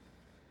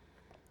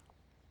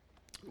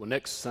Well,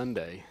 next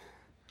Sunday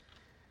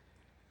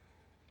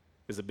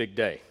is a big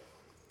day,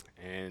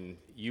 and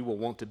you will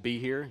want to be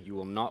here. You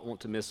will not want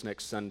to miss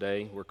next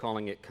Sunday. We're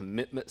calling it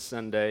Commitment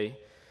Sunday,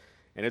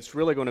 and it's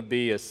really going to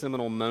be a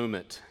seminal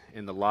moment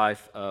in the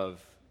life of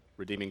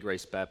Redeeming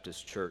Grace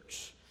Baptist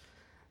Church.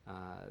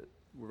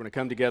 We're going to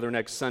come together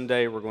next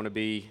Sunday. We're going to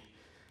be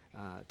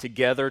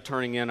together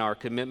turning in our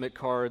commitment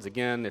cards.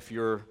 Again, if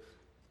you're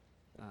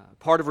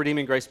part of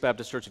Redeeming Grace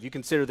Baptist Church, if you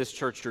consider this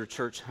church your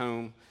church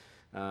home,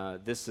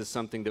 this is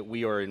something that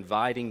we are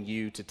inviting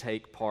you to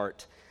take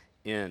part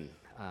in.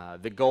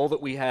 The goal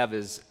that we have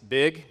is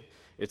big.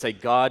 It's a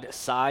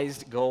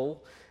God-sized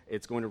goal.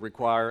 It's going to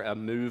require a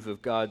move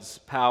of God's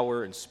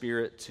power and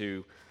Spirit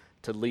to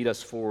lead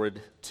us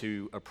forward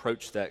to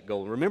approach that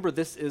goal. Remember,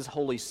 this is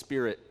Holy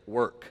Spirit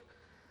work.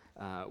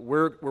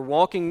 We're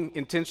walking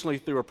intentionally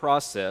through a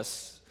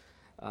process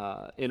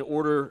in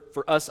order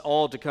for us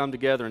all to come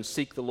together and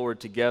seek the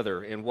Lord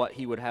together in what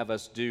He would have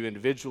us do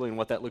individually and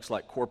what that looks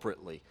like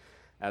corporately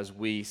as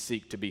we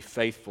seek to be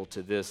faithful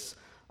to this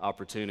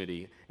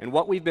opportunity. And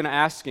what we've been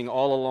asking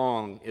all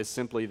along is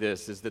simply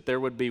this, is that there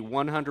would be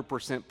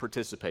 100%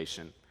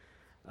 participation.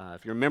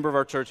 If you're a member of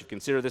our church, if you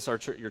consider this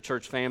your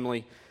church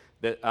family,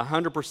 that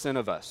 100%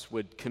 of us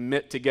would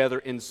commit together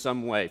in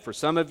some way. For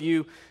some of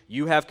you,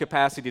 you have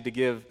capacity to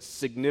give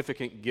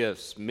significant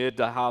gifts, mid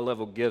to high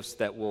level gifts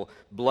that will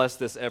bless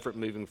this effort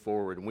moving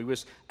forward. And we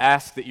just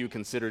ask that you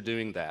consider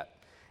doing that.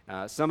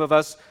 Some of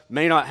us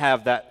may not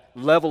have that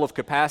level of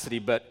capacity,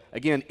 but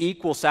again,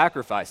 equal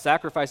sacrifice.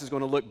 Sacrifice is going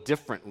to look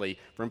differently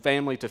from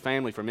family to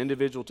family, from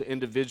individual to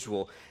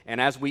individual.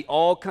 And as we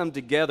all come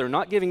together,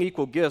 not giving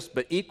equal gifts,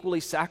 but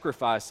equally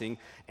sacrificing,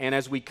 and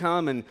as we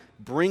come and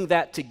bring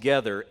that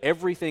together,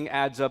 everything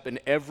adds up and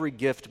every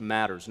gift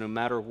matters, no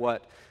matter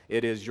what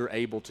it is you're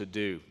able to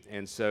do.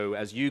 And so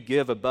as you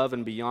give above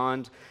and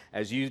beyond,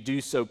 as you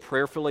do so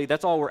prayerfully,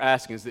 that's all we're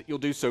asking, is that you'll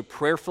do so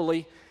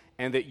prayerfully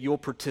and that you'll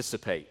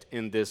participate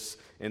in this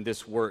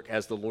work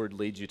as the Lord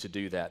leads you to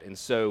do that. And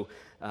so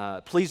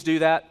please do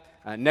that.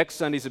 Next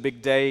Sunday's a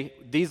big day.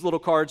 These little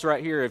cards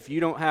right here, if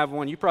you don't have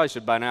one, you probably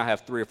should by now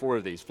have 3 or 4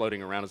 of these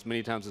floating around as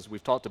many times as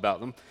we've talked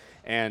about them,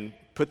 and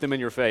put them in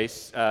your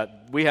face.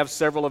 We have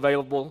several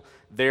available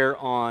there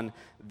on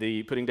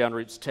the Putting Down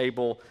Roots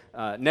table.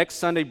 Next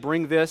Sunday,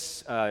 bring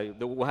this.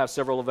 We'll have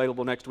several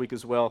available next week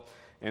as well.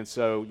 And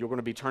so you're going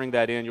to be turning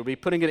that in. You'll be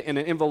putting it in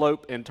an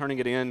envelope and turning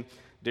it in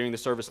during the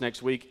service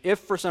next week. If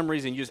for some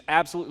reason you just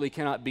absolutely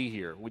cannot be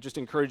here, we just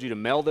encourage you to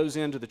mail those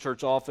in to the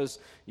church office.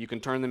 You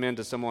can turn them in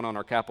to someone on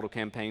our capital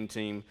campaign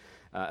team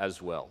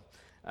as well.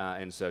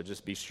 And so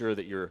just be sure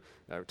that you're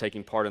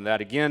taking part in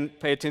that. Again,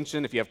 pay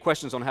attention. If you have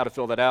questions on how to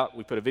fill that out,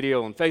 we put a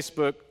video on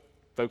Facebook.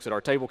 Folks at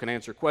our table can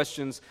answer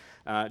questions.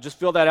 Just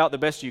fill that out the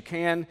best you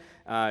can.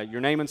 Your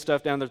name and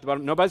stuff down there at the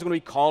bottom. Nobody's going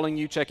to be calling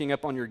you, checking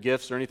up on your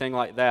gifts or anything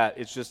like that.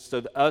 It's just so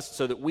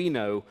that we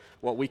know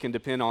what we can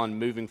depend on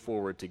moving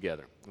forward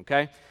together.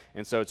 Okay?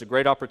 And so it's a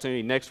great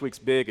opportunity. Next week's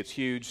big. It's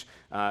huge.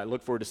 I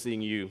look forward to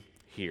seeing you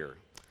here.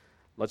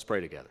 Let's pray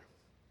together.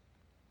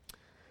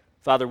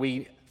 Father,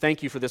 we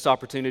thank you for this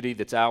opportunity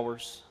that's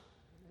ours.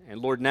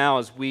 And Lord, now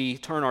as we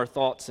turn our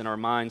thoughts and our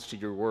minds to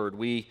your word,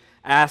 we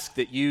ask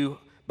that you,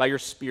 by your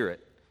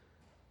Spirit,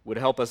 would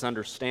help us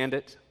understand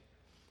it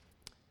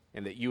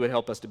and that you would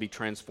help us to be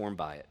transformed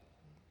by it.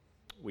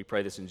 We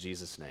pray this in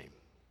Jesus' name.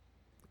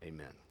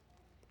 Amen.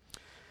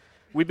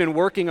 We've been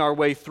working our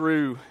way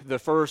through the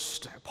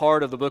first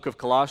part of the book of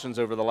Colossians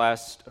over the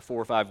last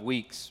 4 or 5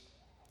 weeks.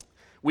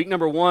 Week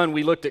number 1,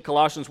 we looked at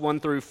Colossians 1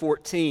 through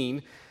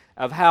 14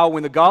 of how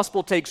when the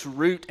gospel takes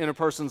root in a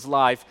person's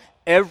life,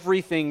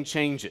 everything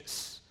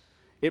changes.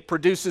 It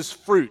produces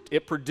fruit.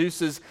 It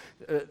produces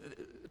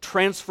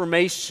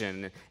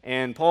transformation.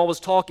 And Paul was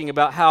talking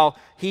about how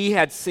he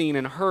had seen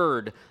and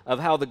heard of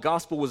how the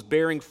gospel was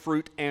bearing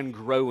fruit and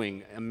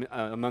growing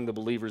among the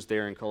believers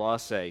there in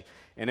Colossae.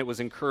 And it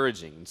was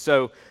encouraging.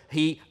 So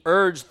he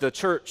urged the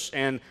church,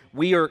 and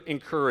we are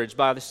encouraged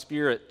by the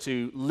Spirit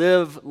to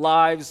live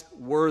lives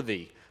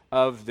worthy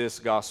of this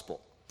gospel.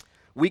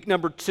 Week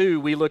number 2,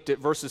 we looked at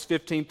verses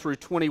 15 through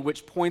 20,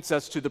 which points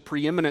us to the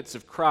preeminence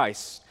of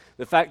Christ.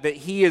 The fact that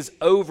he is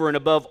over and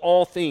above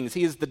all things.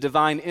 He is the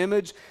divine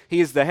image. He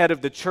is the head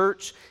of the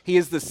church. He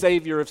is the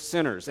Savior of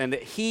sinners. And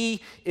that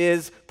he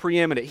is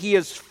preeminent. He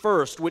is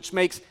first, which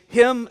makes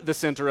him the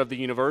center of the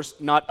universe,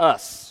 not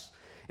us.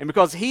 And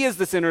because he is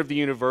the center of the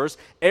universe,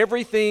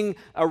 everything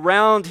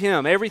around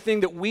him,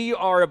 everything that we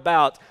are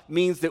about,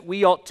 means that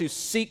we ought to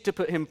seek to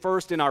put him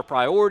first in our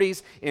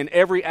priorities in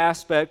every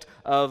aspect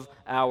of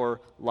our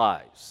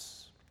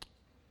lives.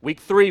 Week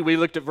 3, we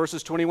looked at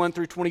verses 21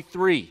 through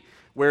 23,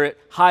 where it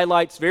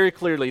highlights very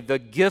clearly the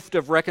gift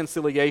of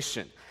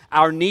reconciliation,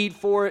 our need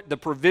for it, the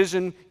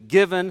provision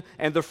given,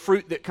 and the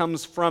fruit that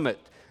comes from it.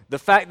 The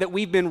fact that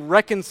we've been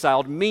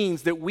reconciled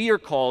means that we are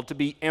called to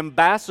be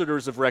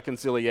ambassadors of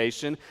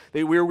reconciliation,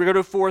 that we're going to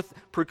go forth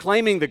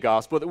proclaiming the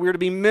gospel, that we're to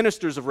be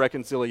ministers of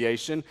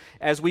reconciliation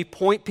as we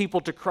point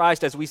people to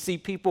Christ, as we see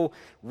people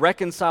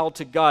reconciled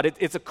to God.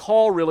 It's a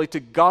call really to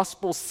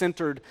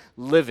gospel-centered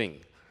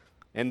living.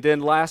 And then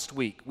last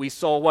week, we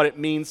saw what it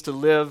means to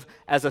live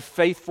as a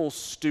faithful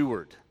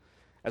steward.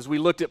 As we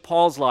looked at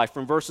Paul's life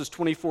from verses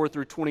 24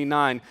 through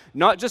 29,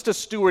 not just a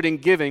steward in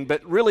giving,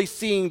 but really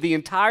seeing the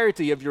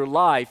entirety of your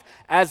life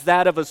as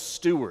that of a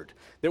steward.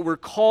 That we're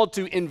called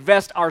to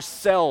invest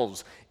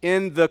ourselves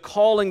in the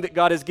calling that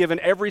God has given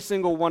every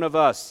single one of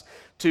us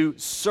to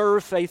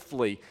serve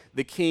faithfully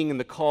the King and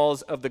the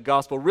cause of the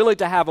gospel. Really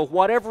to have a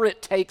whatever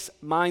it takes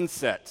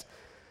mindset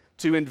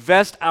to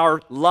invest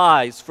our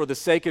lives for the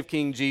sake of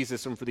King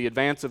Jesus and for the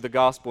advance of the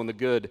gospel and the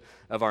good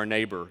of our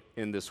neighbor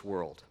in this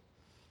world.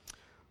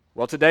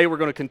 Well, today we're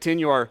going to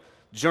continue our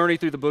journey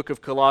through the book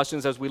of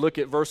Colossians as we look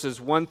at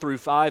verses 1 through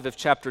 5 of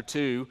chapter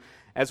 2,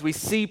 as we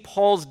see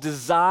Paul's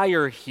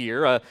desire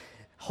here, a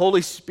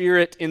Holy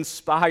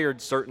Spirit-inspired,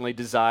 certainly,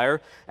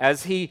 desire,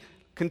 as he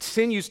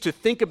continues to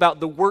think about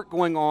the work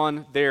going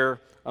on there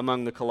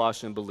among the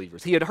Colossian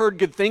believers. He had heard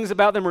good things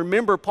about them.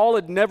 Remember, Paul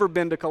had never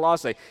been to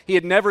Colossae. He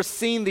had never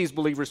seen these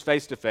believers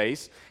face to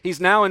face.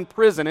 He's now in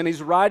prison, and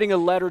he's writing a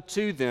letter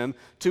to them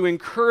to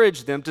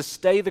encourage them to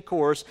stay the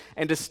course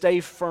and to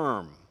stay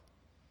firm.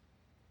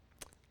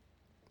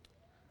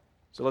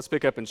 So let's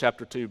pick up in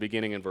chapter 2,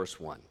 beginning in verse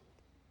 1.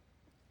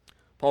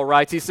 Paul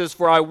writes, he says,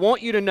 "For I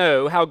want you to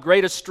know how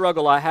great a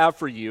struggle I have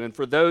for you and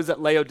for those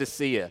at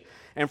Laodicea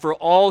and for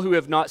all who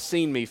have not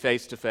seen me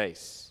face to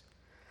face,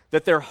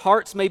 that their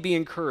hearts may be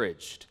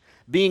encouraged,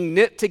 being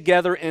knit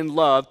together in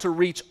love, to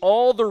reach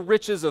all the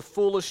riches of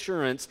full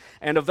assurance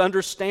and of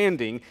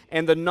understanding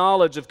and the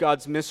knowledge of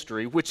God's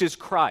mystery, which is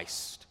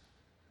Christ,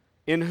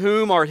 in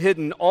whom are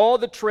hidden all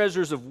the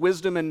treasures of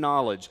wisdom and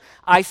knowledge.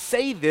 I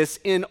say this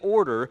in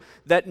order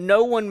that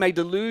no one may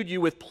delude you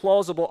with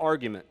plausible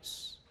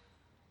arguments.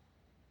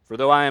 For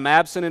though I am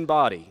absent in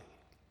body,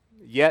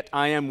 yet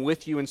I am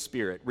with you in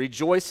spirit,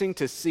 rejoicing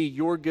to see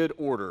your good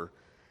order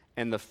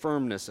and the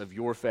firmness of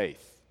your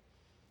faith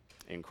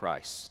in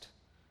Christ."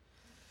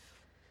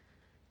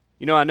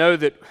 You know, I know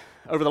that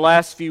over the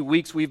last few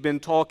weeks we've been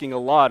talking a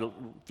lot, a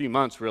few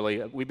months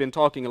really, we've been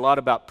talking a lot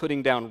about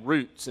putting down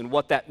roots and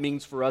what that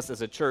means for us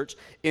as a church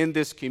in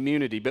this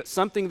community. But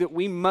something that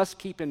we must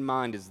keep in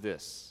mind is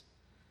this.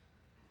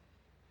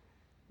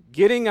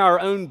 Getting our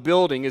own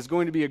building is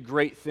going to be a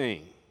great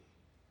thing.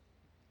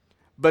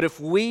 But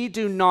if we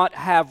do not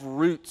have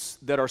roots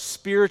that are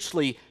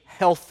spiritually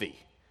healthy,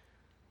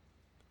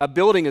 a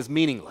building is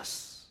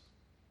meaningless.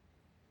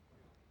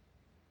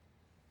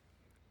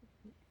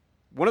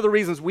 One of the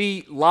reasons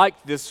we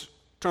like this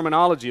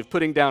terminology of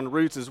putting down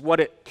roots is what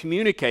it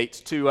communicates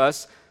to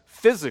us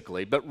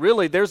physically, but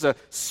really there's a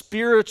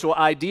spiritual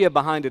idea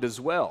behind it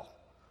as well.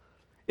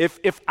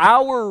 If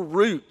our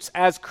roots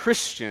as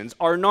Christians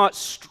are not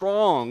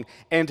strong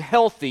and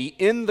healthy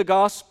in the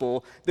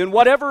gospel, then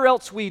whatever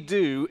else we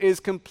do is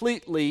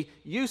completely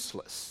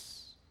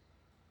useless.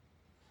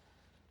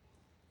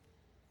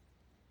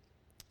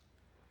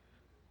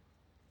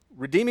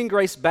 Redeeming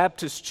Grace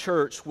Baptist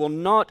Church will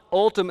not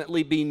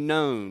ultimately be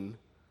known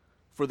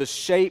for the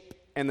shape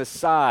and the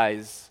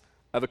size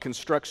of a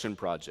construction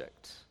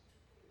project.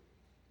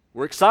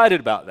 We're excited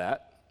about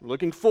that. We're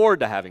looking forward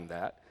to having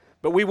that.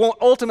 But we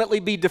won't ultimately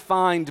be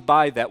defined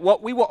by that.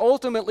 What we will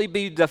ultimately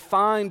be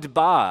defined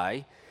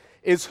by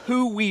is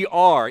who we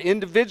are,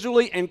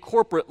 individually and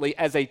corporately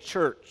as a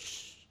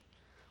church.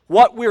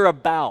 What we're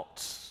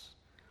about.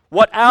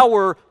 What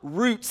our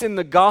roots in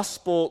the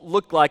gospel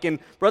look like. And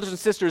brothers and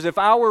sisters, if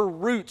our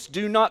roots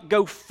do not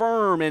go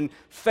firm and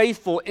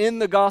faithful in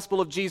the gospel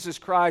of Jesus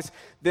Christ,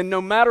 then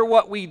no matter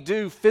what we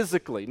do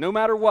physically, no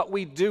matter what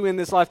we do in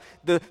this life,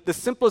 the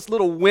simplest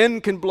little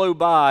wind can blow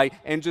by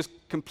and just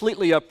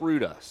completely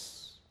uproot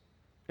us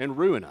and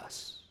ruin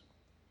us.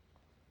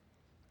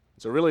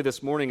 So really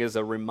this morning is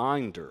a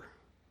reminder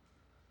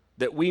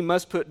that we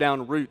must put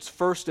down roots,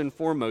 first and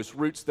foremost,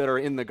 roots that are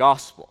in the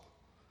gospel.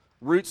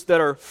 Roots that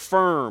are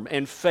firm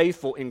and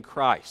faithful in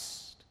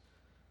Christ.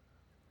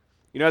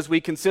 You know, as we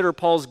consider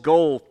Paul's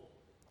goal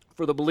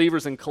for the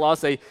believers in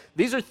Colossae,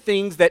 these are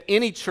things that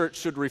any church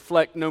should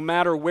reflect no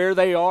matter where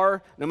they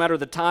are, no matter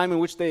the time in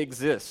which they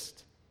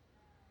exist.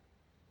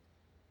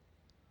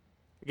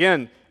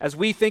 Again, as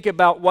we think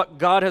about what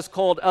God has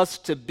called us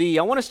to be,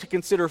 I want us to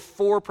consider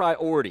 4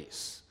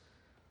 priorities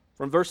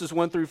from verses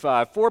 1 through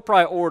 5. 4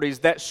 priorities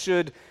that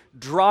should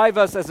drive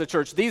us as a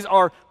church. These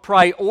are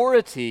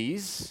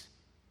priorities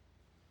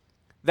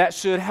that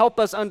should help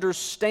us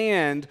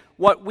understand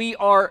what we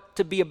are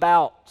to be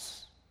about,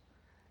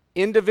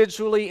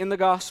 individually in the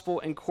gospel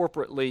and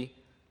corporately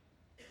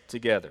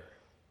together.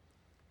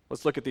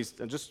 Let's look at these,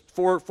 just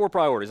four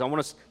priorities. I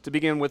want us to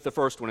begin with the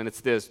first one, and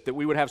it's this, that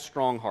we would have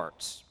strong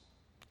hearts.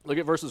 Look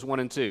at verses 1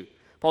 and 2.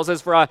 Paul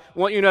says, "For I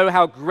want you to know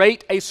how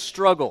great a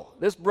struggle."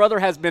 This brother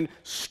has been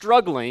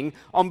struggling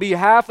on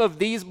behalf of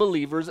these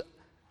believers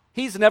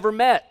he's never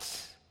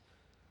met.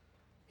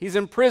 He's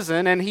in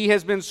prison, and he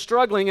has been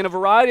struggling in a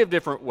variety of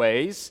different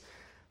ways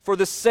for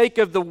the sake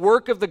of the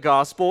work of the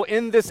gospel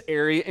in this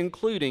area,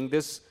 including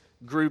this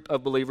group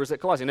of believers at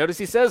Colossae. Notice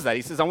he says that.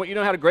 He says, I want you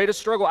to know how the greatest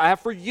struggle I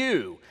have for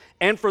you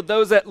and for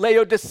those at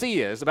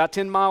Laodicea, is about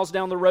 10 miles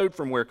down the road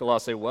from where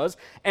Colossae was,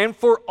 and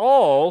for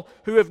all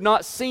who have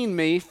not seen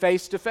me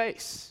face to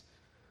face.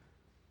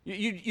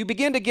 You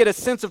begin to get a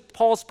sense of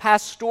Paul's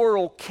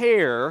pastoral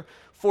care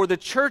for the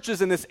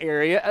churches in this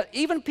area,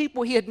 even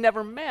people he had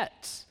never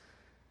met.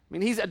 I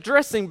mean, he's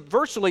addressing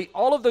virtually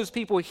all of those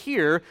people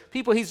here,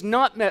 people he's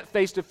not met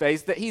face to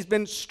face, that he's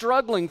been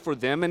struggling for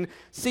them and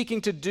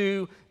seeking to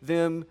do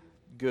them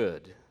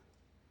good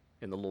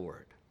in the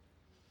Lord.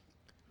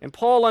 And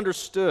Paul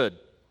understood.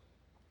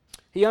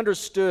 He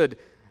understood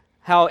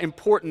how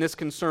important this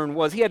concern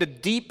was. He had a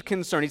deep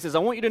concern. He says, I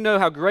want you to know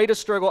how great a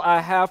struggle I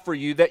have for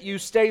you, that you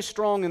stay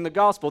strong in the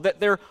gospel, that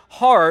their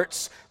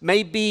hearts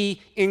may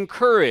be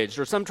encouraged,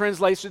 or some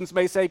translations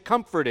may say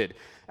comforted.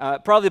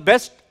 Probably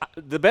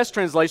the best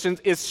translation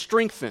is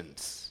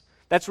strengthened.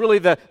 That's really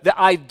the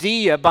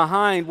idea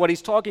behind what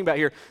he's talking about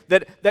here,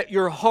 that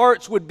your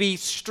hearts would be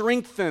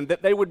strengthened,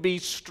 that they would be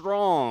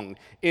strong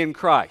in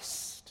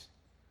Christ.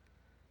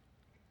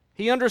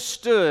 He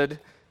understood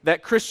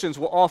that Christians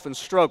will often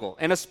struggle,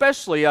 and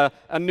especially a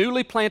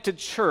newly planted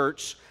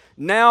church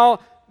now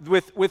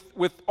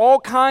with all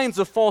kinds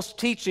of false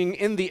teaching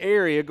in the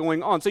area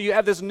going on. So you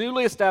have this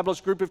newly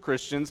established group of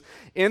Christians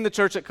in the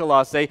church at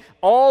Colossae,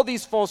 all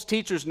these false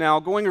teachers now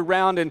going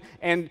around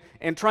and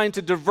trying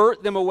to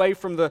divert them away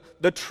from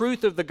the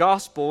truth of the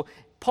gospel.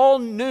 Paul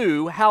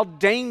knew how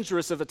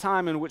dangerous of a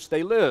time in which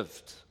they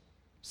lived.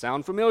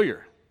 Sound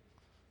familiar?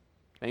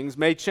 Things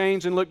may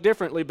change and look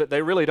differently, but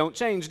they really don't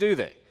change, do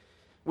they?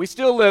 We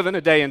still live in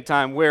a day and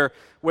time where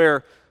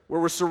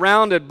we're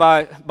surrounded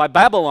by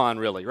Babylon,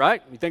 really,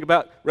 right? You think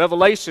about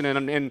Revelation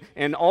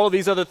and all of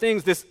these other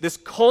things, this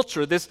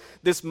culture, this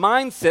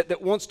mindset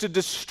that wants to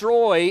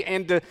destroy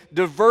and to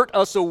divert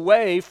us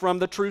away from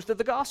the truth of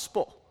the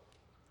gospel.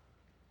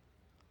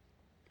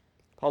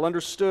 Paul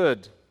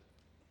understood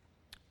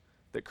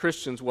that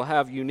Christians will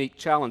have unique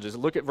challenges.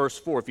 Look at verse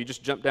 4. If you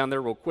just jump down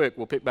there real quick,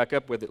 we'll pick back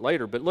up with it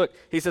later. But look,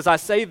 he says, I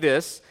say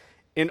this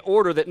in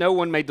order that no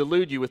one may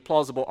delude you with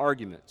plausible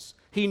arguments.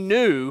 He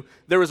knew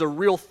there was a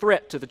real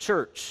threat to the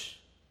church.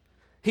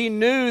 He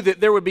knew that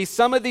there would be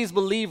some of these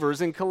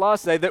believers in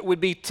Colossae that would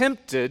be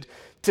tempted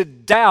to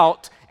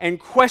doubt and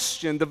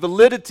question the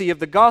validity of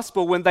the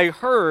gospel when they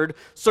heard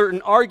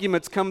certain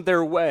arguments come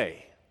their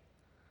way.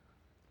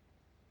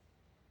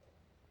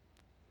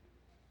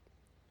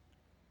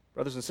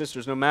 Brothers and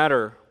sisters, no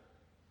matter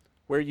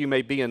where you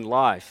may be in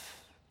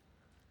life,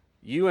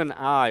 you and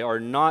I are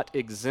not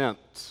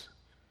exempt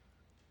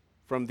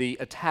from the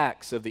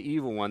attacks of the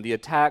evil one, the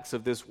attacks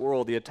of this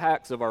world, the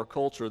attacks of our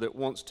culture that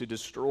wants to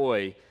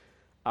destroy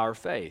our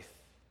faith.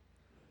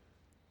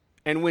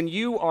 And when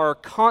you are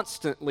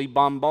constantly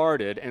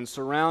bombarded and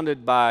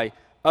surrounded by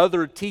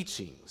other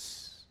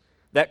teachings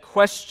that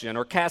question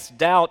or cast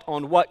doubt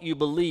on what you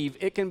believe,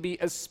 it can be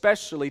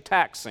especially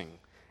taxing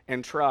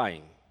and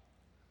trying.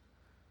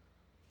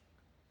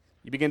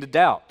 You begin to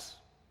doubt.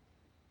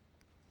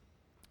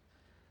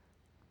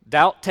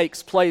 Doubt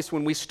takes place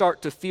when we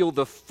start to feel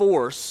the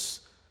force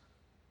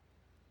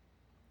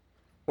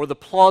or the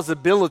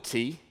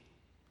plausibility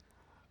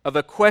of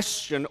a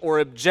question or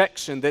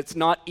objection that's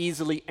not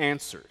easily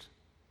answered.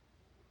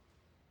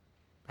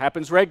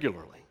 Happens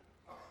regularly.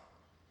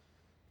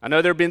 I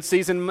know there have been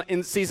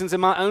seasons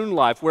in my own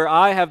life where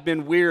I have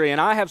been weary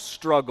and I have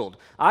struggled.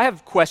 I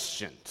have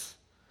questioned.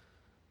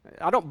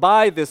 I don't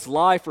buy this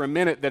lie for a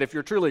minute that if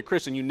you're truly a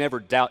Christian, you never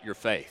doubt your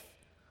faith.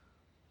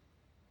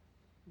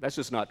 That's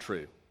just not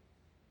true.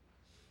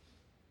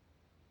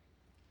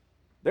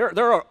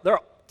 There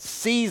are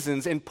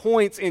seasons and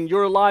points in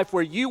your life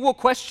where you will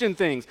question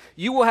things.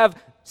 You will have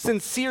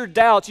sincere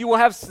doubts. You will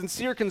have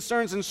sincere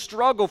concerns and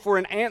struggle for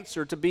an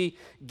answer to be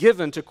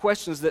given to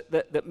questions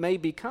that may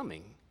be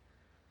coming.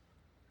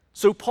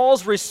 So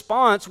Paul's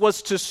response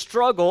was to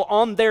struggle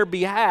on their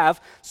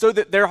behalf so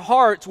that their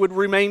hearts would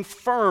remain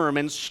firm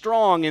and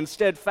strong and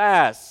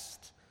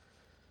steadfast.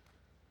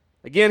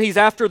 Again, he's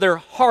after their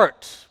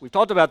heart. We've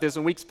talked about this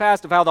in weeks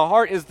past of how the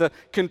heart is the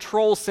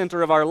control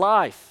center of our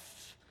life.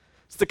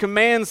 It's the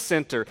command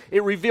center.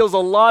 It reveals a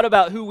lot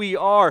about who we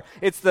are.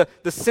 It's the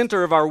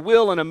center of our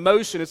will and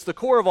emotion. It's the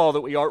core of all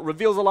that we are. It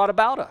reveals a lot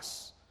about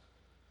us.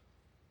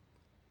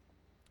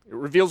 It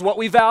reveals what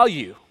we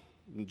value.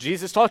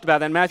 Jesus talked about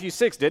that in Matthew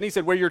 6, didn't he? He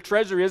said, where your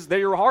treasure is, there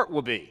your heart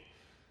will be.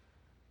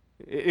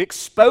 It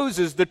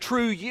exposes the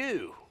true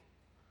you.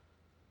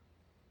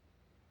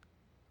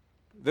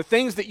 The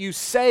things that you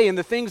say and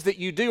the things that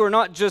you do are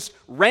not just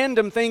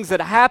random things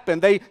that happen.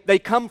 They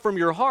come from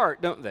your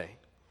heart, don't they?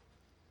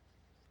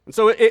 And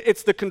so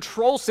it's the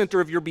control center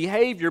of your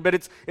behavior, but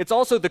it's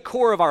also the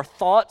core of our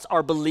thoughts,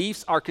 our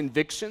beliefs, our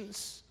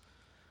convictions.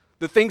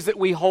 The things that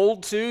we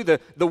hold to, the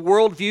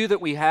worldview that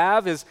we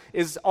have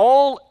is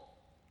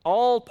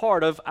all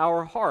part of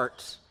our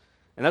heart.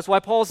 And that's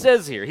why Paul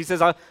says here, he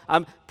says,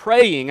 I'm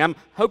praying, I'm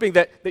hoping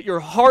that your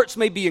hearts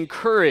may be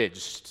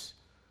encouraged,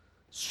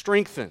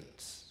 strengthened.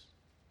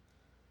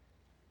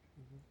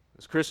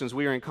 As Christians,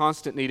 we are in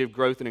constant need of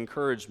growth and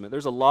encouragement.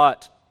 There's a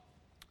lot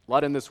A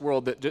lot in this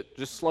world that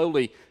just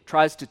slowly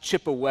tries to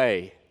chip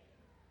away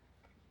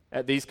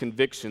at these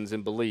convictions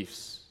and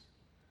beliefs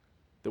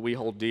that we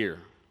hold dear.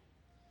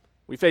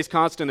 We face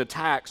constant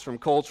attacks from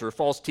culture,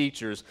 false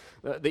teachers,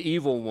 the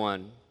evil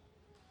one.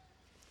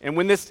 And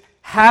when this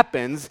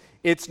happens,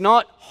 it's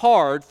not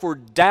hard for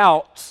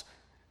doubt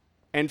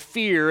and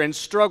fear and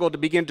struggle to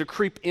begin to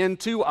creep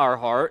into our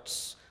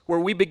hearts, where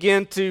we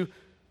begin to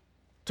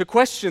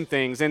question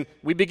things and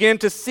we begin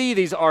to see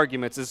these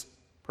arguments as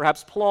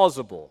perhaps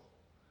plausible.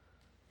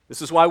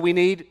 This is why we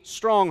need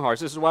strong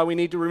hearts. This is why we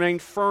need to remain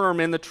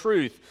firm in the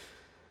truth.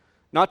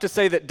 Not to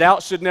say that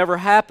doubt should never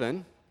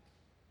happen.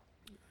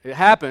 It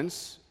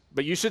happens,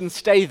 but you shouldn't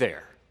stay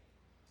there.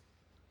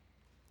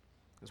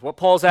 That's what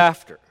Paul's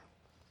after.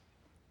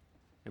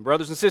 And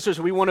brothers and sisters,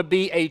 we want to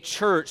be a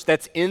church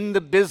that's in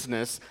the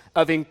business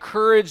of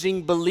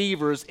encouraging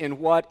believers in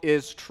what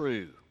is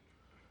true.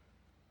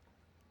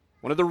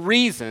 One of the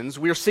reasons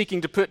we're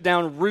seeking to put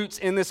down roots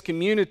in this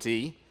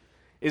community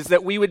is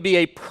that we would be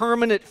a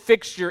permanent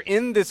fixture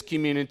in this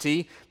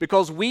community,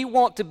 because we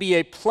want to be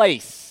a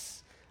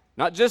place,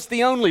 not just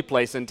the only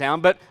place in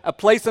town, but a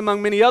place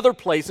among many other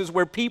places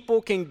where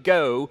people can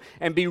go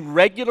and be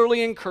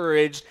regularly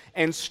encouraged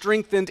and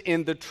strengthened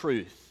in the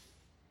truth.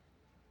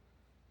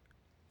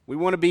 We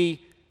want to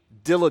be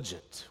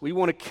diligent. We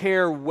want to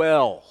care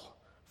well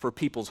for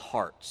people's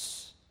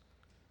hearts.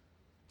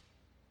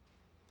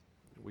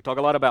 We talk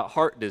a lot about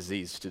heart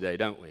disease today,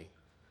 don't we?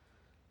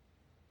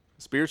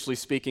 Spiritually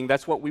speaking,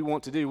 that's what we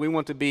want to do. We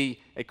want to be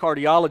a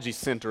cardiology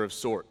center of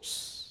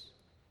sorts.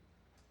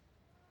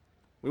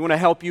 We want to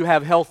help you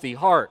have healthy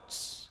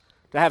hearts,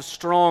 to have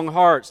strong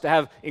hearts, to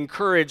have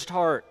encouraged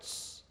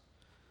hearts.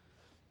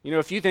 You know,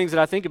 a few things that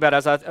I think about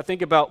as I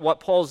think about what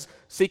Paul's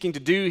seeking to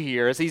do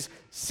here, as he's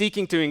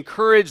seeking to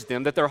encourage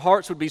them, that their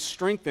hearts would be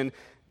strengthened.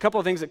 A couple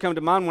of things that come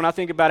to mind when I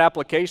think about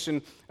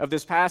application of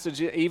this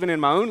passage, even in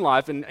my own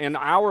life and in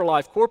our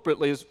life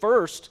corporately, is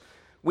first,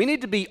 we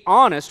need to be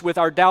honest with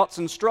our doubts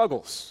and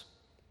struggles.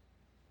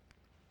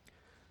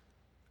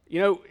 You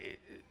know,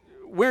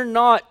 we're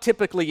not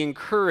typically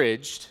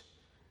encouraged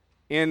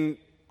in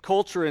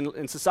culture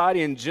and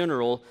society in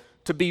general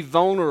to be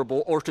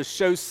vulnerable or to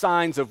show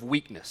signs of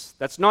weakness.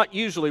 That's not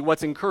usually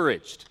what's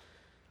encouraged.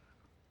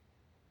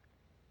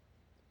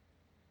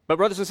 But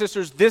brothers and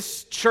sisters,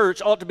 this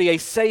church ought to be a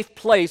safe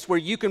place where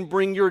you can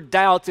bring your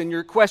doubts and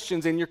your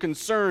questions and your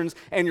concerns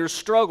and your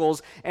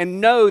struggles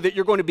and know that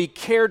you're going to be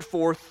cared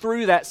for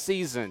through that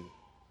season.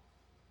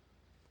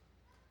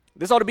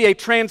 This ought to be a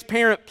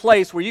transparent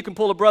place where you can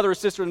pull a brother or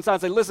sister inside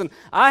and say, listen,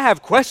 I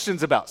have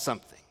questions about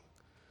something.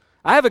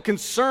 I have a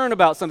concern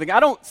about something. I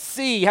don't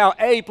see how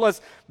A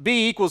plus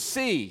B equals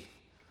C.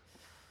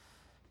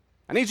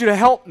 I need you to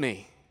help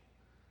me.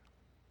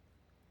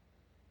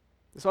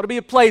 This ought to be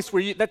a place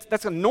where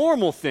that's a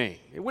normal thing.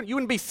 You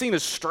wouldn't be seen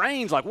as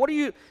strange, like,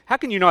 how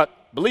can you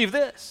not believe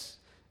this?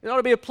 It ought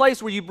to be a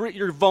place where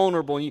you're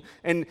vulnerable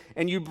and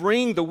you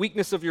bring the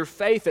weakness of your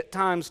faith at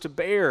times to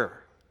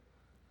bear.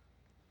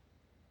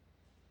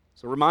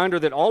 It's a reminder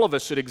that all of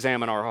us should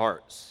examine our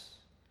hearts.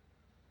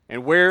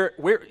 And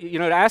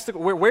to ask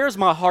where's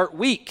my heart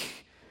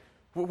weak?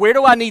 Where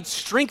do I need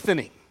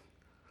strengthening?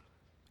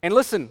 And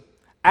listen,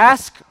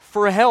 ask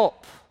for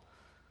help.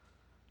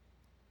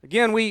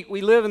 Again, we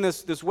live in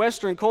this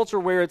Western culture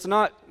where it's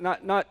not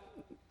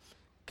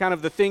kind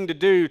of the thing to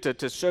do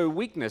to show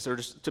weakness or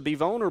to be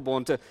vulnerable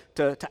and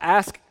to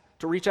ask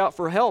to reach out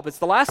for help. It's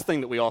the last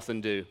thing that we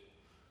often do.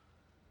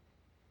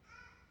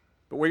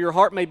 But where your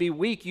heart may be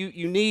weak,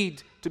 you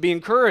need to be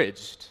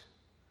encouraged.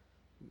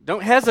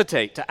 Don't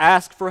hesitate to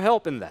ask for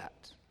help in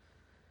that.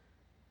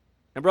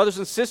 And brothers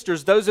and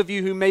sisters, those of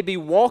you who may be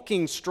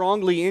walking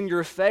strongly in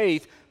your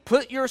faith,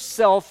 put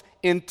yourself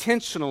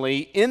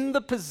intentionally in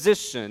the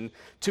position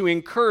to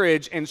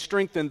encourage and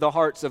strengthen the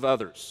hearts of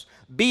others.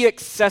 Be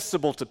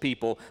accessible to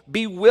people.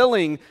 Be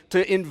willing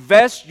to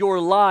invest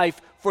your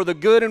life for the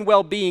good and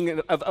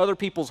well-being of other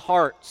people's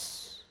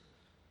hearts.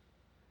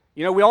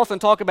 You know, we often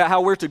talk about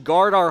how we're to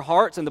guard our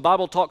hearts, and the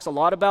Bible talks a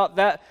lot about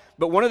that.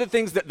 But one of the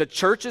things that the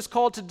church is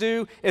called to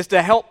do is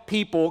to help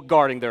people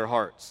guarding their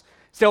hearts.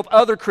 It's to help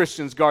other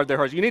Christians guard their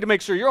hearts. You need to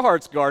make sure your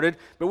heart's guarded,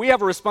 but we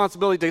have a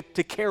responsibility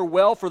to care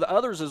well for the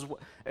others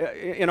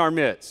in our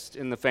midst,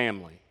 in the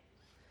family.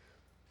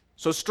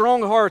 So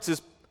strong hearts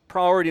is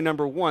priority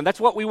number one. That's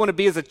what we want to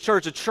be as a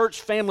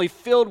church family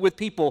filled with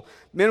people,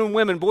 men and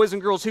women, boys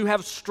and girls, who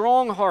have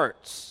strong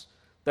hearts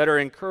that are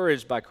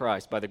encouraged by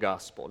Christ, by the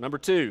gospel. Number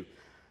two,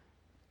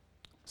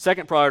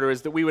 second priority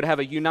is that we would have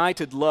a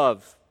united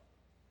love.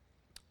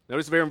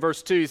 Notice there in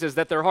verse 2, he says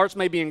that their hearts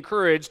may be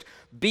encouraged,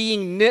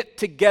 being knit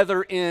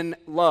together in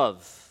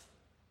love.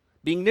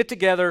 Being knit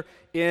together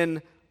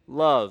in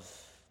love.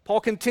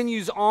 Paul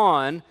continues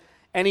on,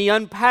 and he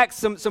unpacks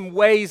some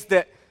ways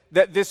that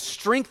this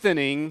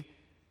strengthening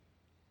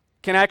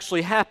can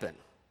actually happen.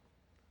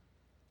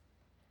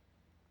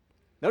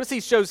 Notice he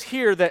shows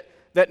here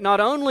that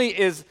not only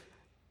is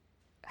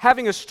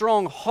having a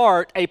strong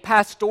heart a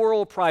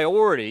pastoral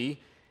priority,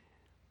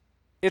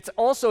 it's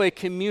also a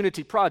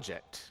community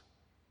project.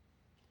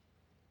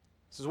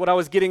 This is what I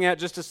was getting at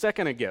just a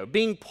second ago.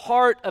 Being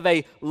part of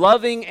a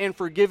loving and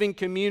forgiving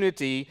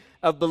community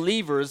of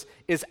believers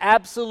is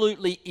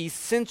absolutely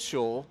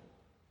essential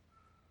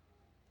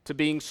to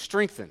being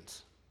strengthened.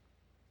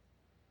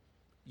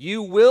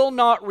 You will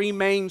not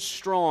remain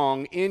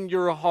strong in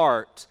your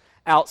heart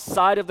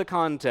outside of the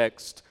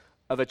context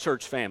of a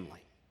church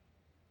family.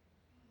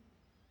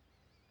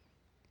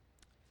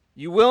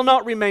 You will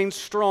not remain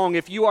strong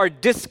if you are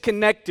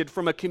disconnected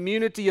from a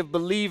community of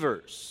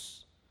believers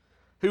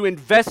who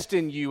invest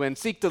in you and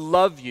seek to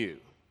love you.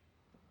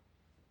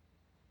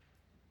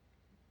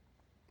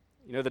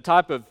 You know, the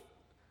type of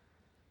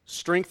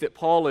strength that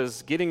Paul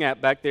is getting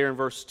at back there in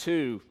verse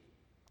 2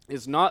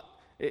 is not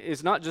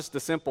just the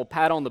simple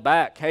pat on the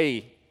back,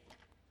 hey,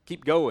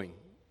 keep going.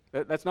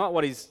 That's not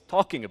what he's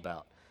talking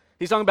about.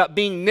 He's talking about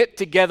being knit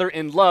together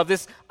in love,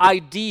 this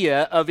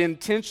idea of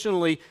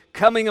intentionally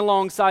coming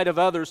alongside of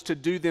others to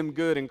do them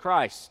good in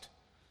Christ,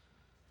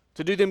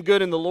 to do them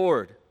good in the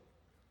Lord.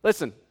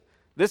 Listen,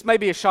 this may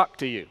be a shock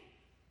to you.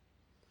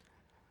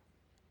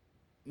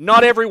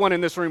 Not everyone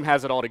in this room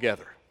has it all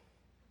together.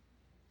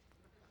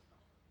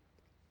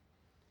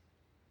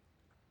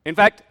 In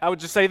fact, I would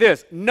just say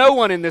this, no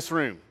one in this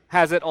room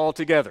has it all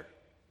together.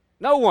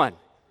 No one.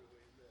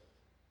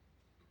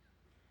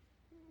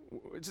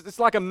 It's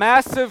like a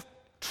massive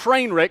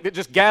train wreck that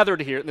just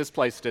gathered here in this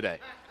place today.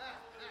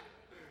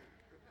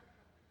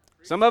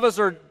 Some of us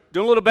are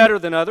doing a little better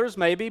than others,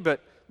 maybe,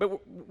 but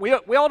we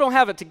all don't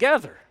have it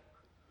together.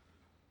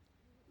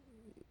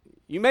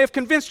 You may have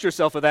convinced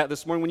yourself of that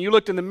this morning when you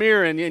looked in the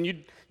mirror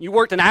and you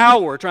worked an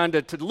hour trying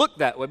to look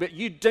that way, but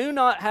you do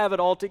not have it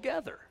all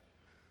together.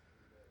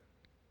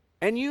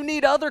 And you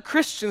need other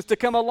Christians to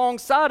come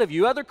alongside of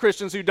you, other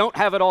Christians who don't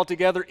have it all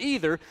together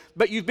either,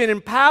 but you've been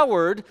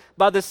empowered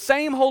by the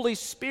same Holy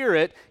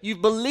Spirit.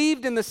 You've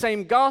believed in the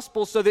same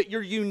gospel so that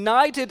you're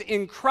united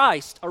in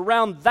Christ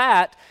around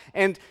that,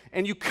 and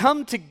you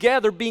come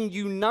together being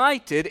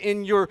united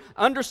in your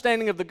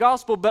understanding of the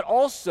gospel, but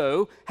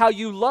also how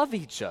you love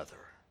each other.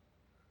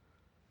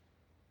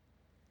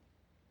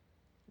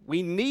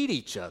 We need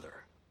each other.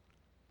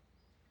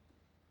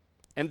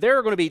 And there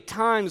are going to be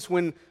times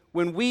when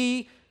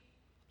we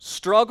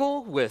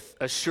struggle with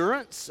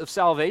assurance of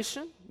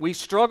salvation. We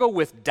struggle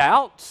with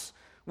doubts.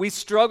 We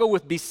struggle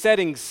with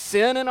besetting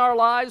sin in our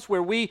lives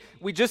where we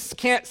just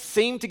can't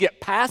seem to get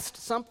past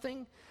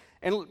something.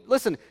 And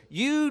listen,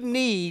 you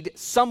need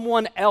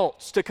someone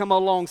else to come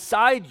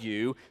alongside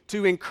you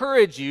to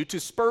encourage you, to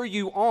spur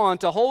you on,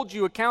 to hold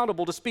you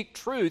accountable, to speak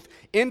truth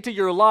into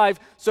your life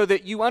so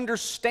that you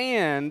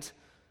understand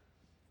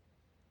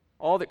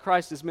all that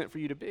Christ is meant for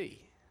you to be.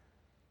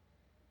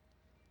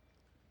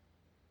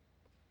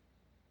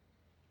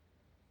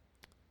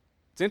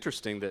 It's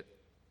interesting that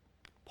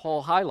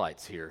Paul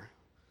highlights here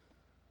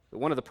that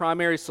one of the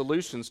primary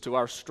solutions to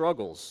our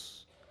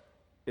struggles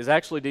is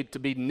actually to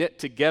be knit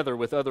together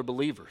with other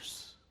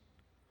believers.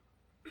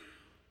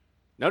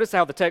 Notice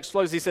how the text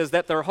flows. He says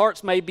that their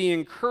hearts may be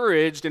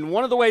encouraged, and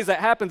one of the ways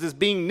that happens is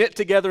being knit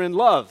together in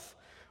love.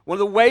 One of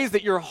the ways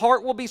that your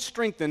heart will be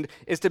strengthened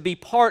is to be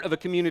part of a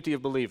community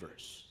of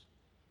believers.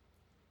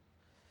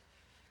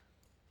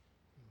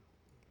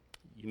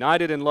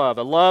 United in love,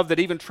 a love that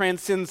even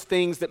transcends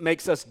things that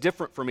makes us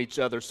different from each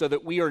other so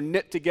that we are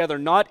knit together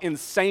not in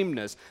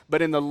sameness,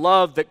 but in the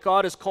love that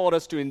God has called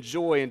us to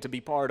enjoy and to be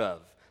part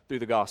of through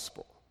the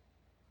gospel.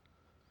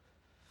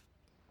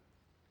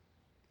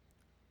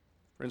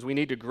 Friends, we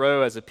need to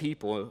grow as a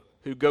people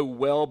who go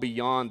well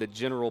beyond the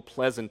general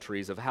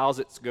pleasantries of how's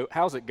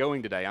it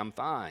going today? I'm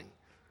fine.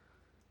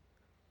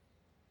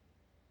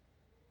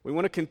 We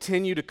want to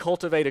continue to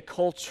cultivate a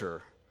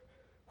culture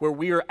where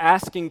we are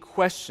asking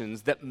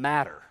questions that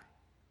matter,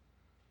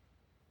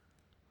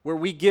 where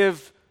we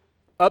give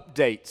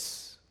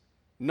updates,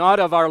 not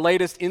of our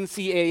latest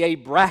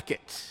NCAA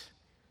bracket,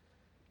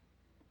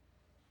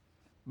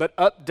 but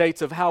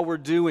updates of how we're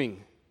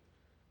doing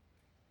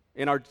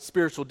in our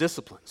spiritual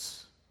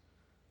disciplines,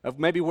 of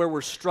maybe where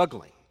we're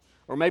struggling,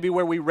 or maybe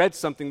where we read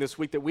something this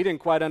week that we didn't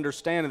quite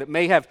understand and that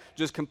may have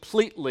just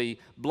completely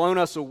blown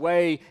us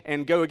away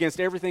and go against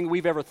everything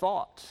we've ever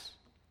thought.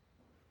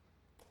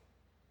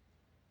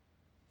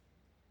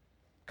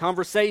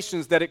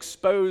 Conversations that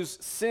expose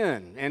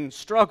sin and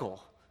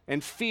struggle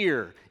and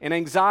fear and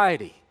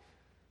anxiety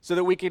so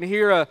that we can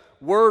hear a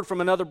word from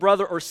another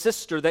brother or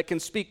sister that can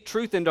speak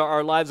truth into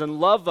our lives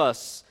and love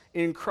us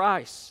in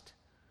Christ.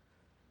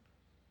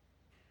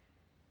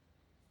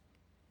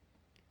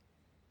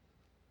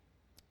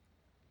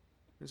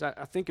 As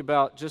I think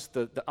about just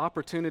the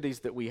opportunities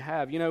that we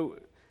have, you know,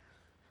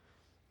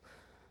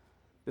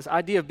 this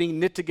idea of being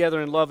knit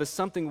together in love is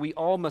something we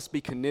all must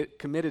be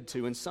committed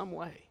to in some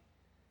way.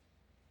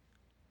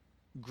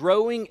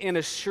 Growing in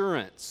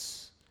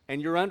assurance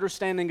and your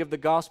understanding of the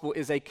gospel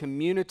is a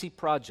community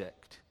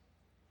project.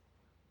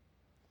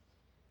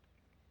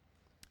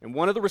 And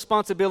one of the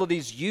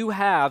responsibilities you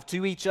have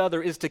to each other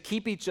is to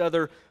keep each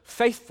other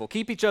faithful,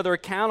 keep each other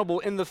accountable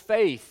in the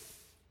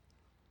faith.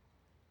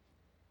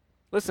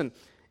 Listen,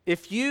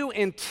 if you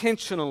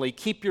intentionally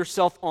keep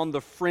yourself on the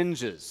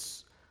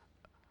fringes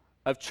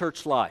of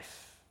church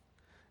life,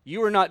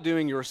 you are not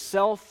doing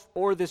yourself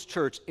or this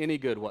church any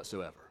good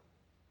whatsoever.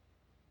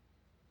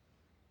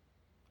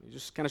 You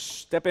just kind of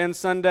step in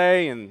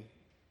Sunday and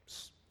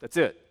that's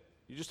it.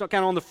 You just kind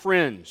of on the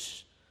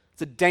fringe.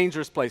 It's a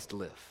dangerous place to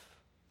live.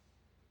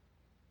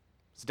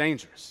 It's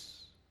dangerous.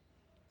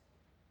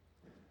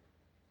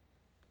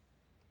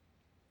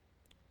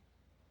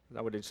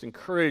 I would just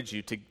encourage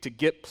you to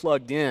get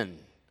plugged in.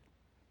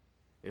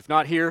 If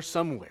not here,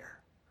 somewhere.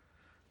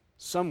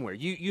 Somewhere.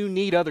 You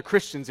need other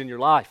Christians in your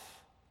life.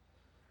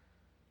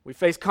 We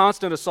face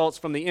constant assaults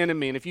from the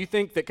enemy, and if you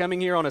think that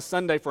coming here on a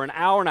Sunday for an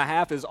hour and a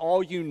half is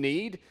all you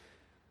need,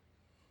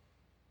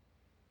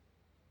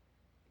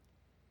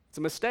 it's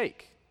a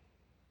mistake.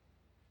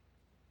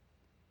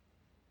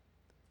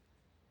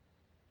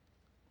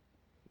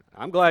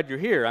 I'm glad you're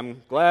here.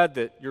 I'm glad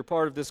that you're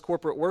part of this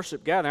corporate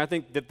worship gathering. I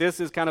think that this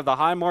is kind of the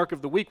high mark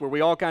of the week where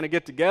we all kind of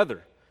get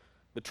together.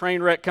 The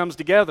train wreck comes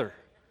together,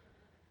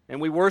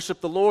 and we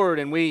worship the Lord,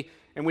 and we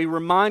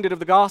reminded of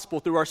the gospel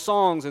through our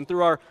songs and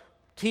through our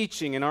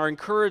teaching and our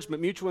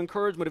encouragement, mutual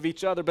encouragement of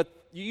each other. But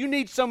you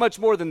need so much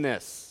more than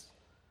this.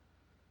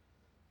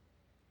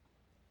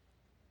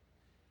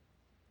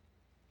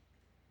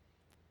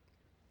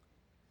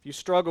 If you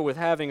struggle with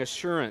having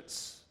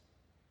assurance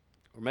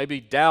or maybe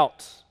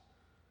doubt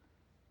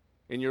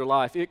in your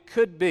life, it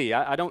could be,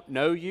 I don't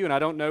know you, and I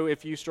don't know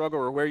if you struggle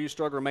or where you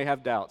struggle or may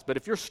have doubts, but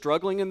if you're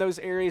struggling in those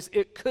areas,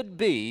 it could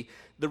be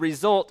the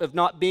result of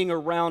not being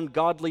around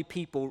godly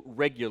people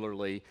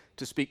regularly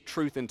to speak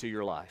truth into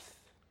your life.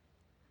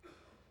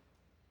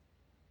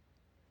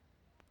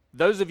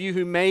 Those of you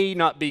who may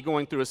not be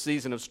going through a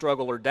season of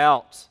struggle or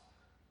doubt,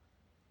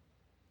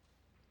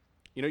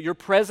 your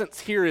presence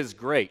here is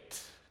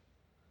great.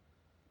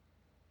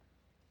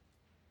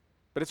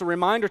 But it's a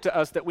reminder to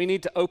us that we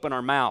need to open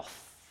our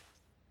mouth,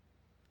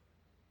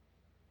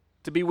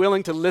 to be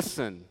willing to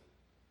listen,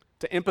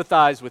 to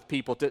empathize with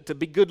people, to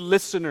be good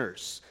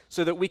listeners,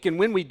 so that we can,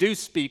 when we do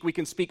speak, we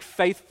can speak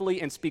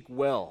faithfully and speak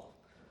well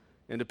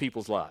into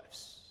people's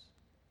lives.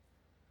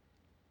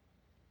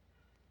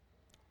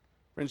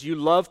 Friends, you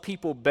love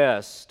people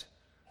best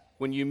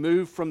when you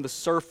move from the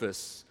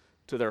surface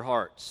to their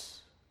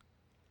hearts.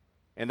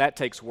 And that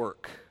takes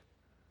work,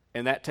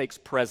 and that takes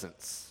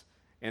presence,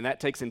 and that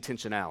takes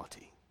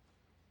intentionality.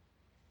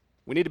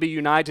 We need to be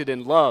united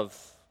in love.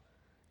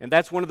 And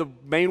that's one of the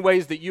main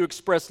ways that you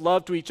express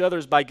love to each other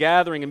is by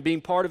gathering and being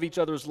part of each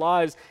other's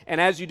lives.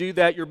 And as you do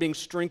that, you're being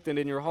strengthened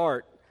in your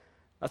heart.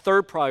 A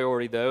third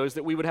priority, though, is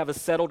that we would have a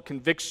settled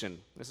conviction.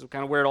 This is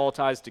kind of where it all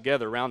ties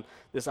together around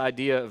this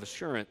idea of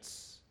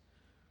assurance.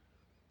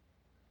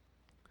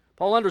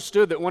 Paul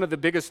understood that one of the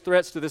biggest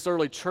threats to this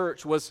early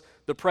church was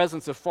the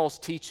presence of false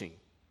teaching.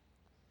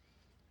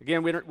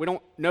 Again, we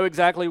don't know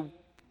exactly.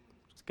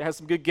 Has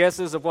some good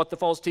guesses of what the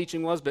false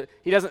teaching was, but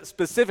he doesn't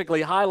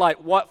specifically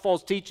highlight what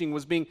false teaching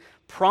was being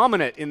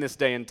prominent in this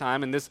day and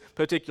time in this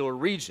particular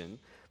region.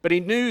 But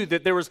he knew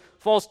that there was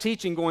false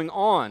teaching going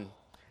on,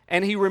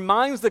 and he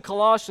reminds the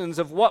Colossians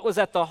of what was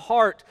at the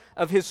heart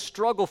of his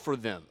struggle for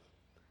them.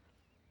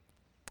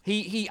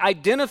 He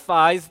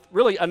identifies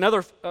really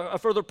a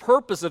further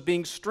purpose of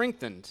being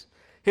strengthened.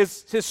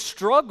 His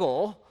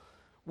struggle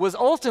was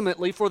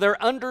ultimately for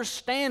their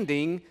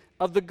understanding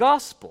of the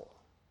gospel.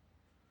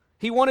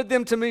 He wanted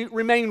them to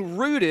remain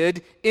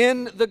rooted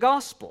in the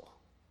gospel.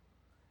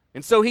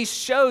 And so he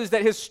shows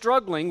that his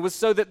struggling was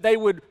so that they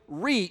would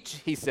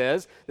reach, he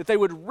says, that they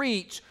would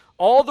reach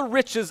all the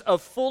riches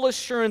of full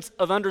assurance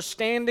of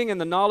understanding and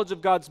the knowledge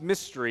of God's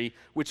mystery,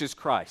 which is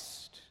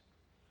Christ.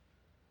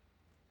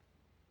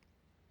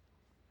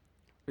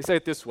 We say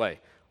it this way: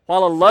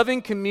 while a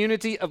loving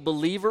community of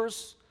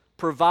believers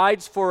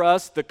provides for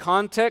us the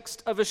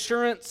context of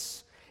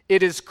assurance,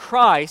 it is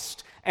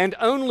Christ and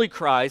only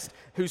Christ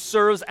who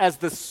serves as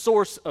the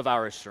source of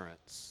our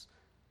assurance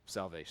of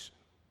salvation.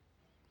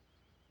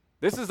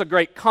 This is a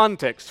great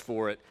context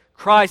for it.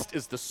 Christ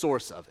is the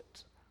source of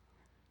it.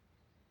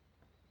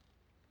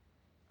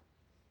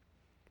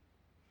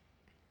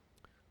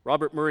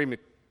 Robert Murray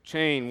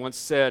McCheyne once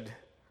said,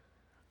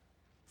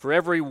 "For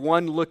every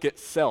one look at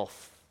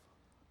self,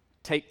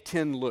 take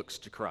 10 looks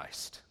to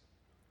Christ."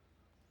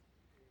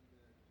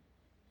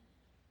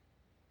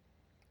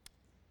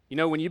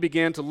 When you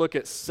begin to look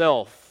at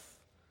self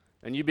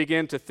and you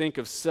begin to think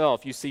of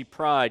self, you see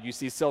pride, you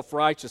see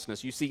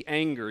self-righteousness, you see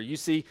anger, you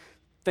see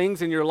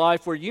things in your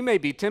life where you may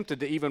be tempted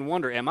to even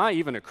wonder, am I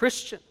even a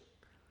Christian?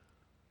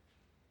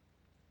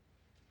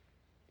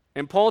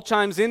 And Paul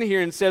chimes in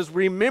here and says,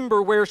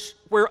 remember where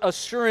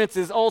assurance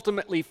is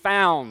ultimately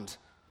found.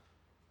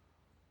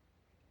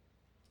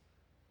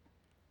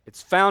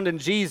 It's found in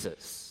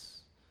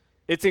Jesus.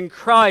 It's in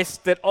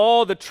Christ that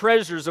all the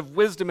treasures of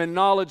wisdom and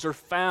knowledge are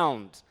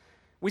found.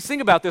 We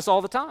sing about this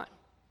all the time.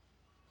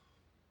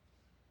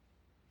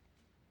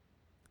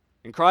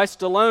 In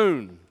Christ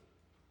alone,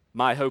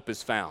 my hope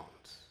is found.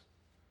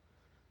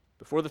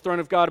 Before the throne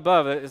of God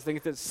above, I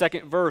think the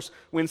second verse,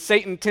 when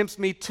Satan tempts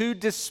me to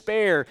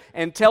despair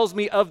and tells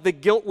me of the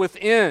guilt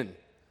within,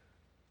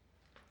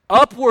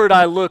 upward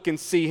I look and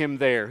see him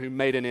there who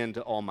made an end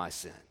to all my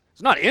sin.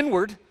 It's not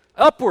inward,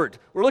 upward.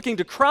 We're looking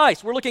to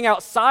Christ. We're looking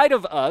outside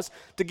of us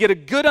to get a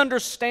good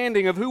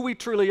understanding of who we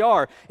truly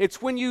are.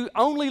 It's when you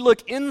only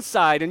look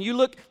inside and you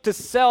look to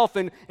self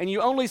and you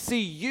only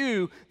see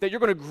you that you're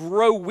going to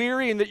grow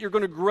weary and that you're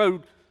going to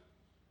grow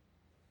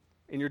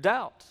in your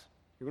doubt.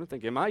 You're going to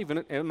think, am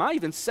I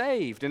even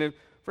saved? And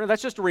friend,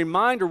 that's just a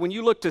reminder. When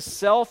you look to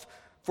self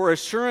for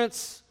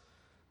assurance,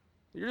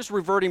 you're just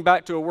reverting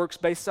back to a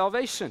works-based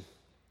salvation.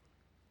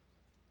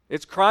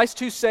 It's Christ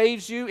who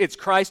saves you. It's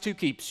Christ who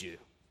keeps you.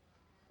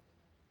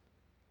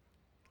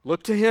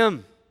 Look to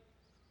Him.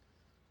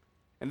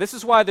 And this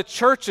is why the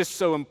church is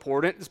so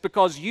important. It's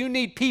because you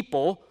need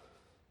people,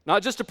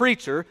 not just a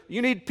preacher,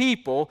 you need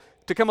people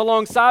to come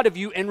alongside of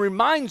you and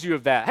remind you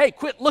of that. Hey,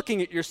 quit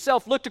looking at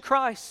yourself. Look to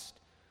Christ.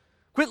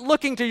 Quit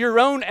looking to your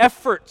own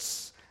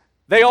efforts.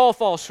 They all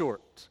fall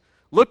short.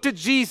 Look to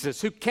Jesus,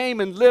 who came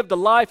and lived a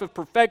life of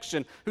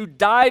perfection, who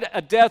died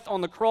a death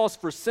on the cross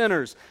for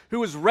sinners,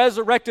 who was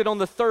resurrected on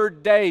the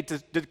third day to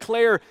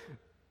declare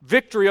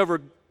victory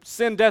over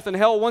sin, death, and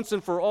hell once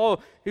and for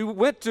all, who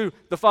went to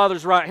the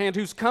Father's right hand,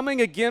 who's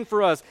coming again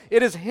for us.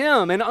 It is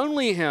Him and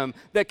only Him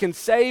that can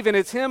save, and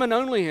it's Him and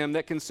only Him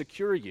that can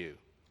secure you.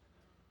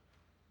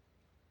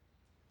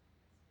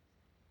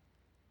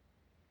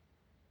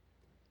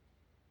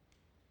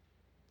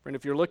 Friend,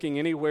 if you're looking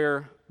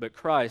anywhere but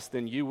Christ,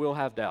 then you will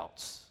have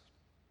doubts.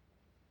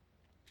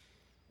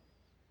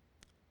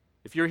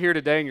 If you're here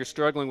today and you're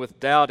struggling with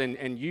doubt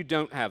and you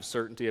don't have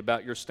certainty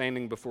about your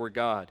standing before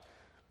God,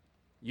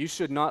 you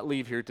should not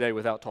leave here today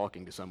without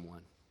talking to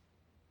someone.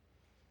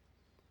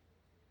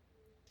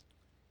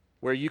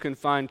 Where you can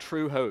find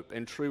true hope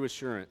and true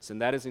assurance,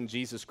 and that is in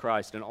Jesus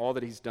Christ and all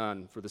that He's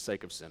done for the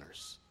sake of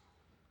sinners.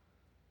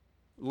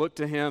 Look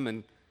to Him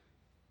and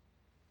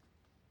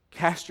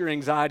cast your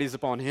anxieties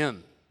upon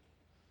Him.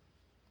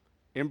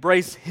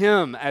 Embrace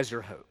Him as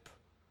your hope,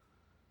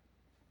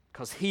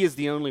 because He is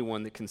the only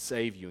one that can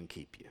save you and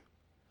keep you.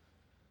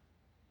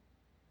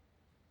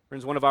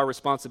 Friends, one of our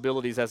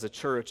responsibilities as a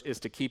church is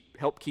to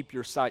help keep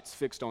your sights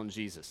fixed on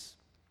Jesus.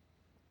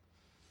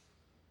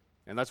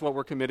 And that's what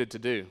we're committed to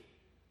do.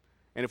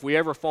 And if we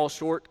ever fall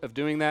short of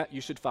doing that, you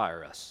should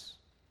fire us.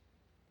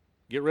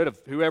 Get rid of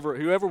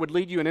whoever would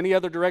lead you in any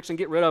other direction,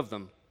 get rid of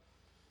them.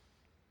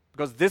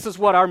 Because this is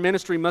what our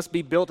ministry must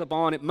be built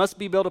upon. It must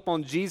be built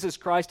upon Jesus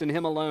Christ and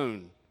Him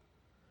alone.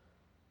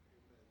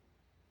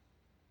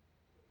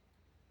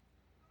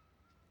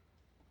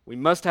 We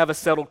must have a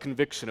settled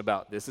conviction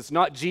about this. It's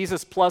not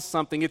Jesus plus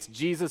something, it's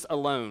Jesus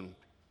alone.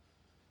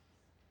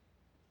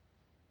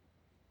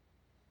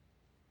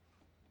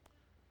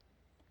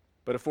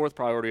 But a fourth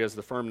priority is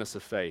the firmness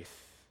of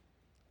faith.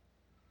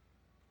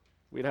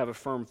 We'd have a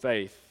firm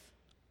faith.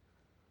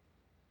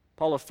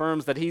 Paul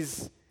affirms that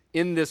he's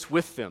in this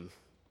with them.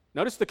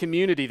 Notice the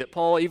community that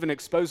Paul even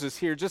exposes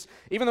here. Just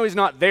even though he's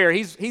not there,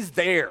 he's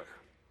there.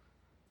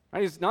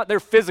 Right? He's not there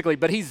physically,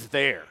 but he's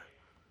there.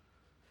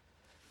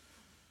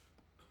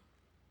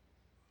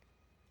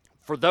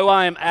 For though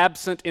I am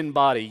absent in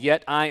body,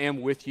 yet I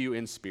am with you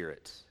in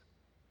spirit,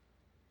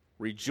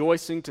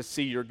 rejoicing to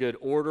see your good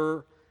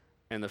order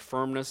and the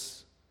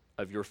firmness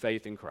of your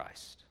faith in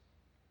Christ.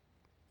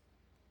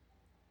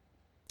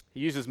 He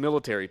uses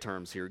military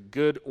terms here,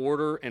 good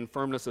order and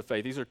firmness of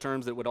faith. These are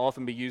terms that would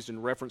often be used in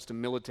reference to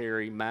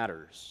military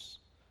matters.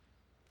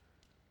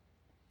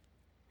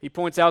 He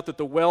points out that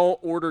the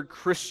well-ordered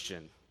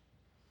Christian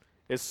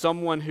is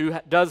someone who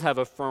does have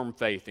a firm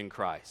faith in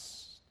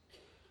Christ.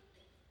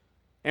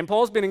 And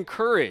Paul's been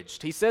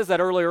encouraged. He says that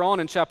earlier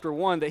on in chapter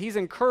 1, that he's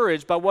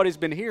encouraged by what he's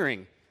been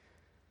hearing.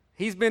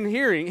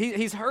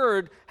 He's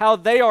heard how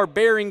they are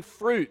bearing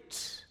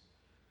fruit.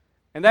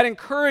 And that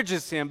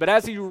encourages him. But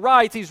as he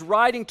writes, he's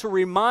writing to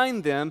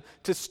remind them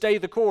to stay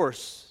the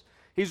course.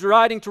 He's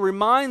writing to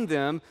remind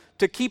them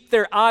to keep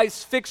their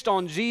eyes fixed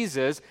on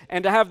Jesus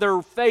and to have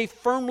their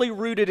faith firmly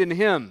rooted in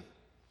Him.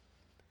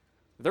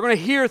 They're going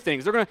to hear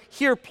things. They're going to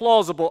hear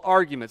plausible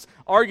arguments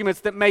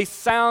that may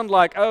sound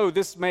like, oh,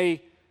 this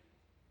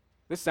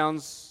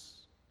sounds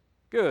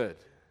good.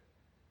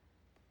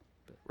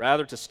 But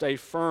rather to stay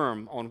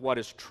firm on what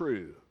is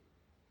true.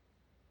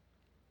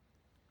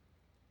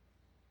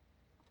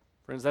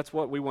 Friends, that's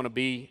what we want to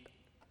be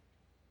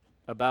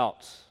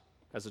about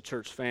as a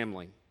church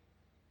family.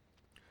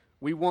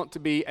 We want to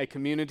be a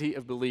community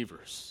of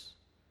believers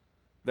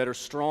that are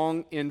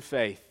strong in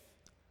faith,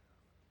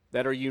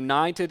 that are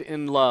united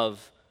in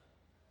love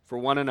for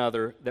one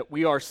another, that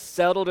we are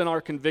settled in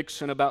our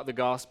conviction about the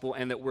gospel,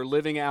 and that we're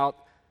living out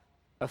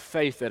a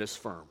faith that is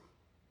firm.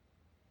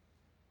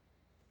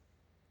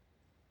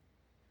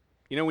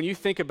 You know, when you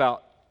think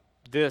about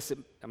this, it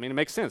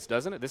makes sense,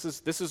 doesn't it? This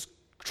is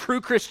true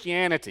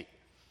Christianity.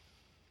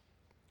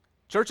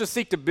 Churches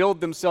seek to build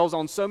themselves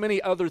on so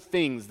many other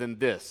things than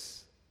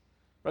this.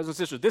 Brothers and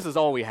sisters, this is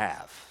all we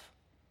have.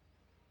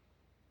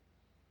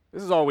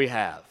 This is all we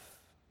have.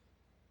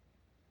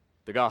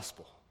 The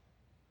gospel.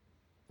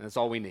 And that's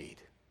all we need.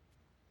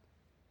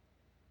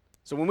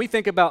 So when we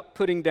think about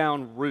putting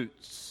down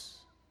roots,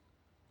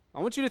 I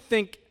want you to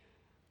think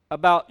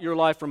about your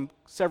life from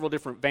several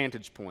different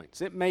vantage points.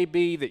 It may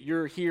be that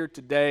you're here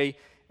today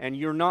and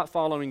you're not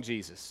following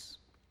Jesus.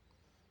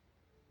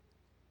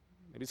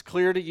 Maybe it's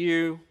clear to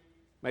you,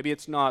 maybe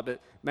it's not,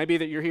 but maybe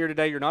that you're here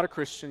today, you're not a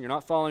Christian, you're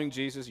not following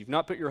Jesus, you've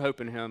not put your hope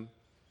in Him.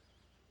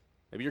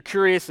 Maybe you're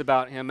curious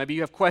about Him, maybe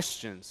you have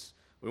questions.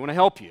 We want to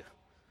help you.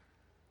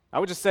 I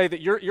would just say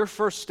that your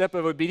first step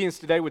of obedience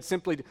today would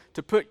simply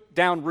to put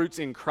down roots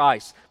in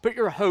Christ. Put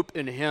your hope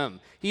in Him.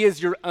 He is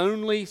your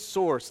only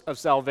source of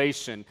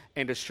salvation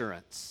and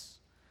assurance.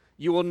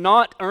 You will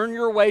not earn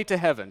your way to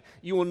heaven.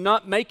 You will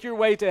not make your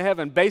way to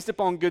heaven based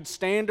upon good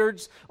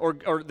standards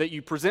or that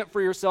you present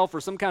for yourself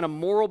or some kind of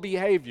moral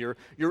behavior.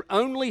 Your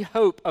only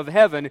hope of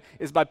heaven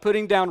is by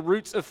putting down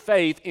roots of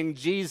faith in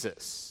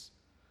Jesus.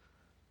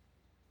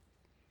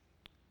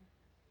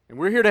 And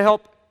we're here to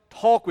help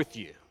talk with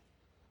you.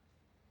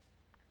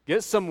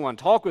 Get someone,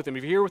 talk with them.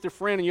 If you're here with your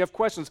friend and you have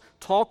questions,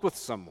 talk with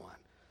someone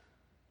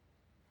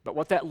about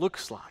what that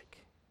looks like.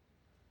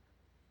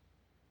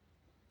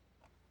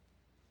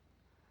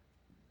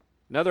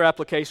 Another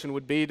application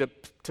would be to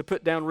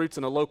put down roots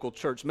in a local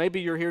church. Maybe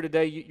you're here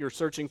today, you're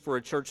searching for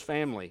a church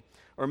family.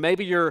 Or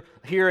maybe you're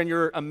here and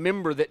you're a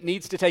member that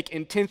needs to take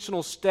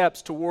intentional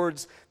steps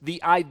towards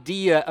the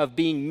idea of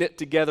being knit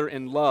together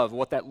in love,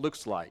 what that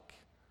looks like.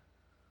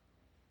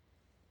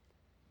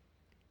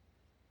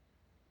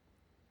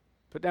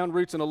 Put down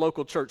roots in a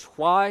local church.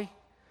 Why?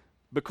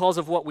 Because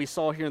of what we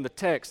saw here in the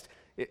text.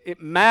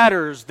 It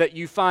matters that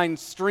you find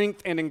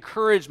strength and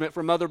encouragement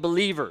from other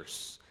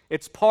believers.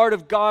 It's part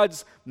of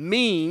God's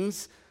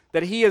means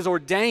that He has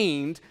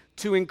ordained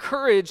to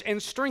encourage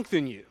and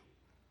strengthen you.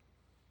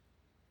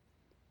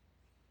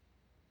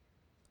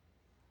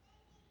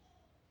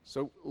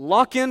 So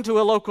lock into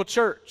a local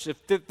church.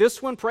 If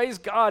this one, praise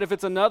God. If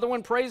it's another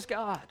one, praise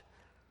God.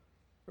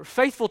 There are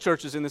faithful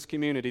churches in this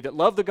community that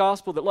love the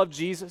gospel, that love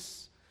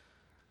Jesus.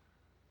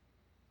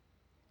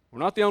 We're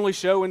not the only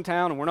show in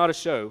town, and we're not a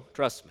show,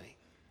 trust me.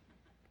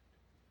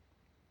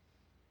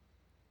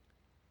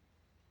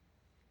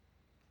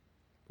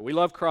 But we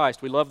love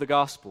Christ, we love the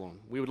gospel, and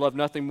we would love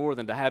nothing more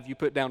than to have you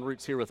put down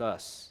roots here with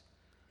us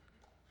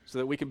so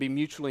that we can be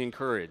mutually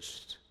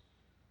encouraged,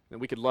 that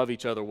we could love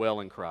each other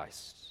well in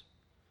Christ.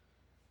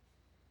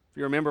 If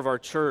you're a member of our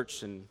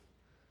church, and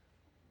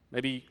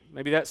maybe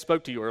that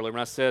spoke to you earlier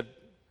when I said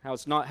how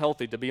it's not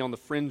healthy to be on the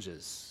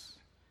fringes.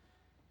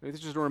 Maybe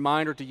this is just a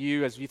reminder to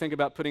you as you think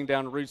about putting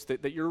down roots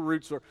that your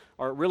roots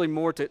are really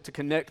more to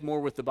connect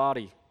more with the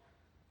body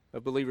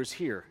of believers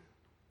here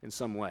in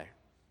some way.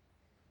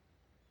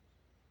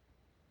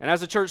 And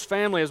as a church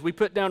family, as we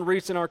put down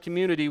roots in our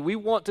community, we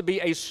want to be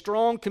a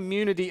strong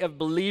community of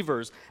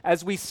believers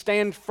as we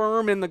stand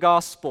firm in the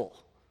gospel.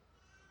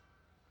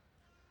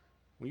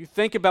 When you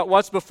think about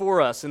what's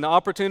before us and the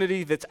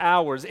opportunity that's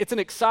ours, it's an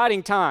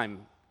exciting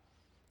time.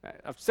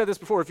 I've said this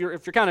before, if you're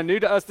kind of new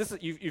to us,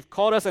 you've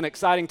called us an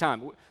exciting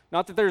time.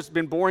 Not that there's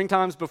been boring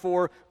times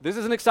before, this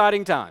is an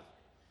exciting time.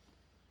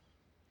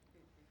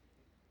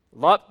 A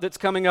lot that's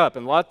coming up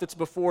and a lot that's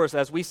before us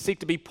as we seek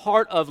to be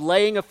part of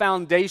laying a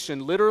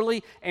foundation,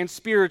 literally and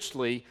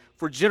spiritually,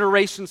 for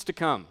generations to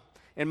come.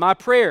 And my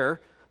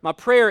prayer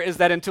is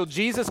that until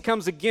Jesus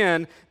comes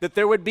again, that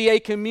there would be a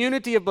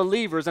community of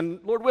believers, and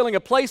Lord willing, a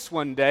place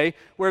one day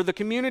where the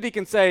community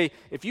can say,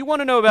 if you want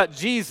to know about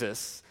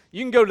Jesus,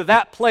 you can go to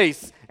that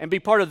place and be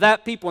part of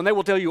that people, and they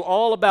will tell you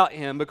all about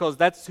Him because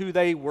that's who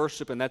they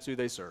worship and that's who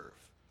they serve.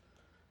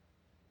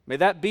 May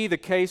that be the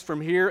case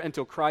from here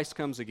until Christ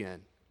comes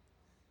again.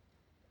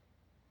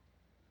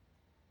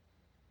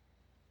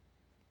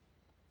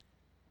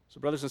 So,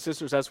 brothers and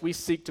sisters, as we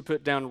seek to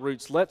put down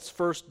roots, let's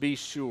first be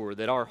sure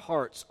that our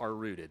hearts are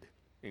rooted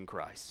in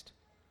Christ,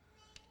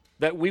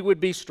 that we would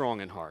be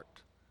strong in heart,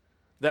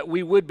 that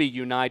we would be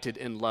united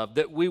in love,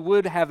 that we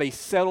would have a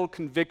settled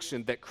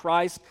conviction that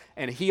Christ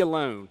and He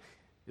alone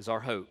is our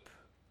hope,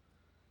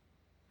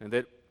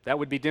 and that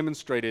would be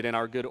demonstrated in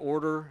our good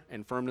order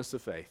and firmness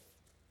of faith.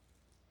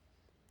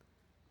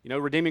 You know,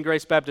 Redeeming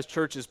Grace Baptist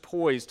Church is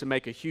poised to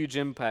make a huge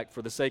impact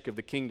for the sake of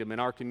the kingdom in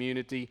our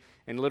community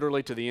and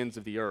literally to the ends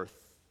of the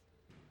earth.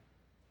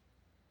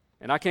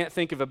 And I can't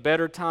think of a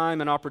better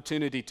time and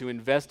opportunity to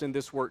invest in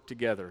this work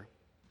together,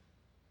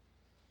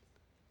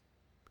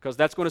 because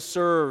that's going to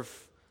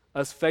serve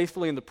us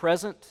faithfully in the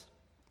present,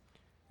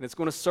 and it's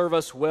going to serve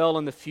us well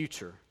in the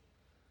future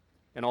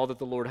and all that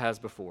the Lord has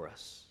before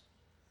us.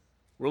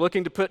 We're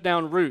looking to put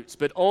down roots,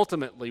 but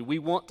ultimately we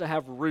want to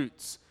have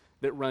roots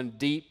that run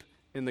deep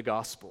in the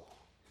gospel.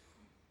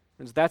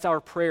 And that's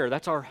our prayer,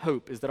 that's our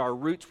hope, is that our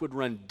roots would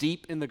run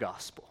deep in the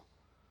gospel,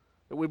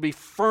 that we'd be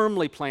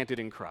firmly planted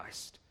in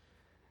Christ,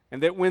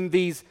 and that when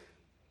these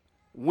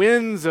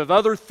winds of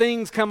other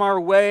things come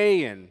our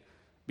way and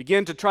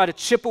begin to try to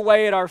chip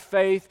away at our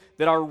faith,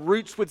 that our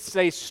roots would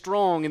stay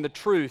strong in the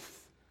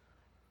truth,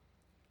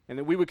 and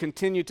that we would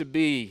continue to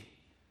be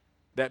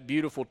that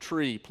beautiful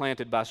tree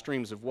planted by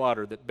streams of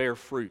water that bear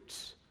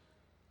fruits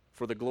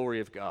for the glory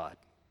of God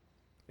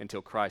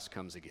until Christ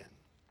comes again.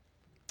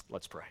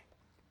 Let's pray.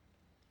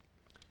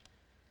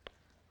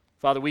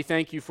 Father, we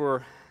thank you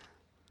for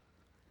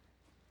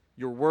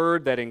your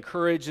word that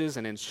encourages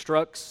and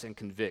instructs and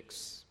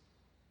convicts.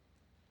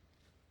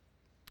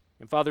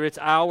 And Father, it's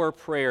our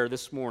prayer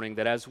this morning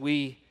that as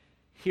we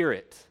hear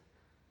it,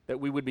 that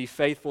we would be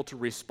faithful to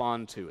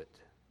respond to it.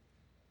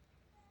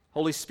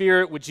 Holy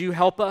Spirit, would you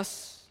help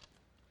us?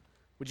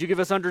 Would you give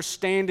us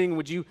understanding?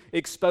 Would you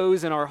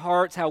expose in our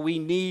hearts how we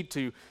need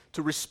to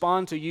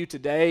respond to you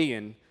today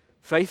in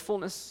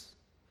faithfulness?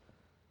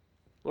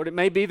 Lord, it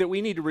may be that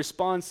we need to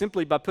respond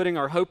simply by putting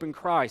our hope in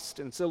Christ.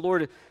 And so,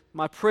 Lord,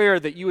 my prayer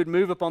that you would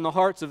move upon the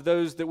hearts of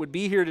those that would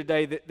be here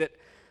today that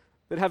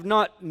have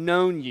not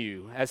known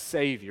you as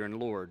Savior and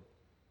Lord.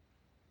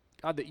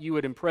 God, that you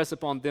would impress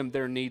upon them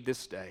their need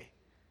this day.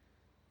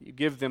 You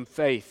give them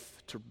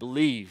faith to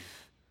believe,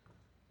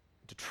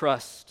 to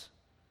trust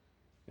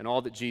in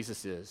all that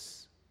Jesus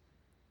is.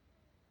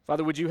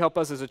 Father, would you help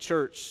us as a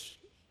church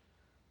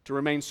to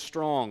remain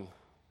strong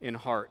in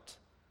heart,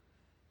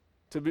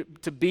 to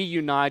be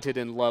united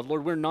in love.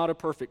 Lord, we're not a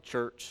perfect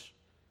church.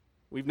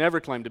 We've never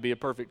claimed to be a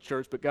perfect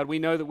church, but God, we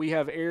know that we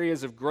have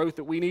areas of growth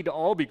that we need to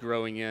all be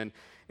growing in.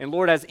 And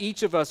Lord, as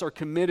each of us are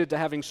committed to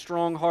having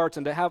strong hearts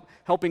and to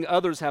helping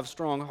others have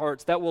strong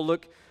hearts, that will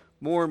look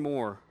more and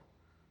more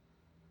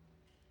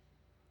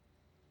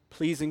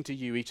pleasing to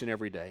you each and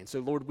every day. And so,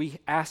 Lord, we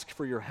ask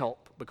for your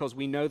help because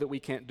we know that we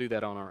can't do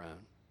that on our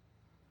own.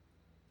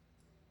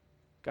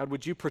 God,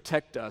 would you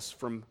protect us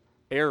from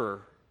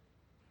error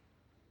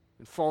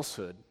and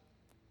falsehood,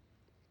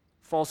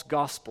 false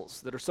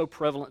gospels that are so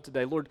prevalent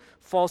today. Lord,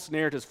 false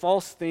narratives,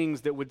 false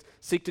things that would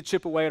seek to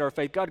chip away at our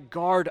faith. God,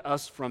 guard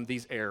us from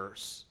these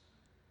errors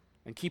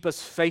and keep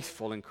us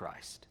faithful in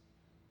Christ.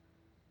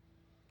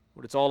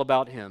 Lord, it's all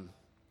about him.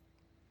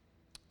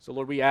 So,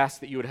 Lord, we ask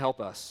that you would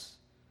help us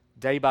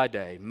day by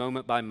day,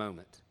 moment by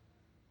moment,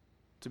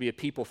 to be a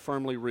people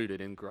firmly rooted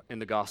in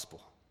the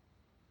gospel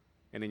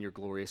and in your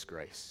glorious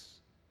grace.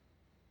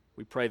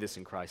 We pray this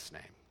in Christ's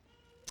name.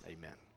 Amen.